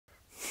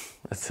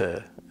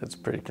It's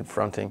pretty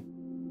confronting.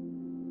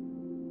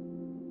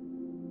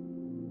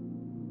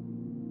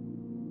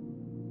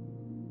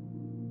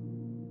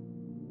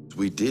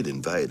 We did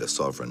invade a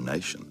sovereign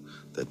nation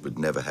that we'd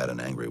never had an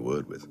angry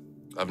word with.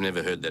 I've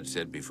never heard that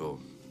said before.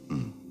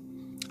 And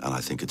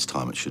I think it's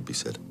time it should be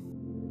said.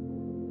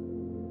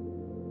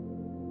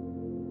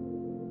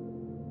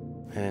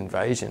 An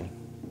invasion.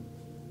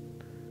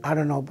 I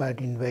don't know about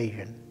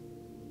invasion.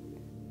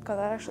 God,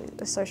 that actually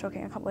is so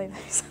shocking. I can't believe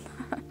they said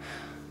that.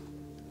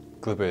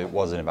 Gallipoli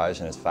was an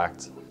invasion, it's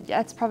fact.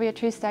 Yeah, it's probably a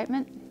true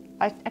statement.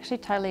 I actually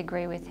totally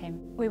agree with him.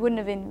 We wouldn't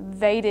have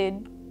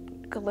invaded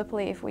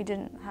Gallipoli if we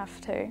didn't have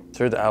to.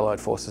 Through the Allied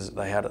forces that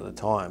they had at the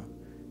time,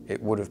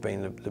 it would have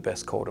been the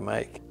best call to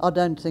make. I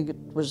don't think it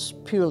was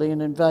purely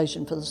an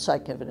invasion for the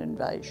sake of an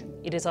invasion.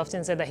 It is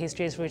often said that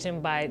history is written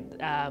by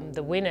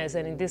the winners,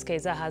 and in this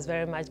case that has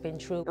very much been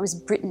true. It was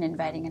Britain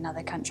invading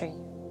another country,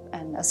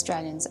 and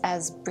Australians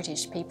as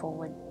British people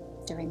were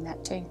doing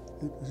that too.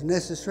 It was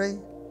necessary.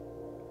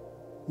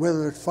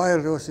 Whether it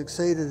failed or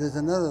succeeded is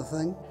another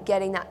thing.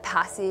 Getting that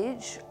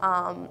passage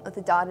of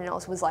the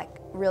Dardanelles was like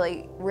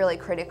really, really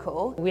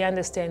critical. We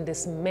understand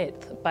this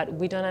myth, but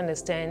we don't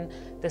understand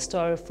the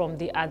story from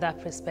the other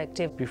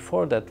perspective.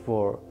 Before that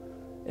war,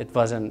 it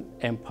was an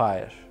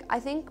empire. I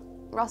think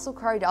Russell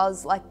Crowe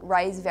does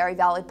raise a very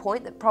valid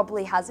point that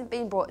probably hasn't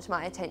been brought to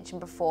my attention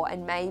before,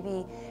 and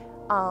maybe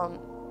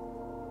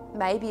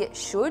it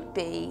should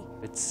be.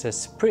 It's a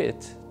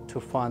spirit to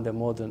find a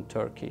modern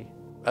Turkey.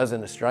 As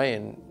an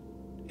Australian,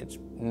 it's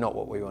not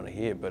what we want to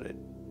hear, but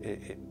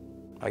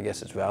I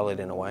guess it's valid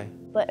in a way.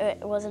 But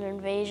it was an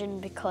invasion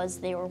because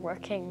they were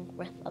working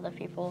with other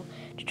people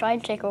to try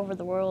and take over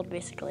the world,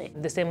 basically.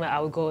 The same way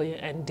I would go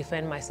and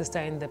defend my sister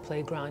in the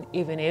playground,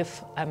 even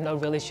if I'm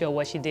not really sure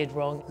what she did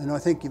wrong. And I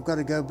think you've got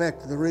to go back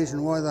to the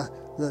reason why the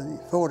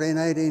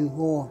 1418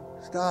 war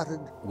started.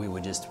 We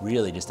were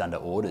really just under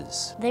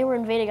orders. They were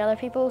invading other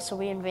people, so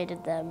we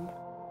invaded them.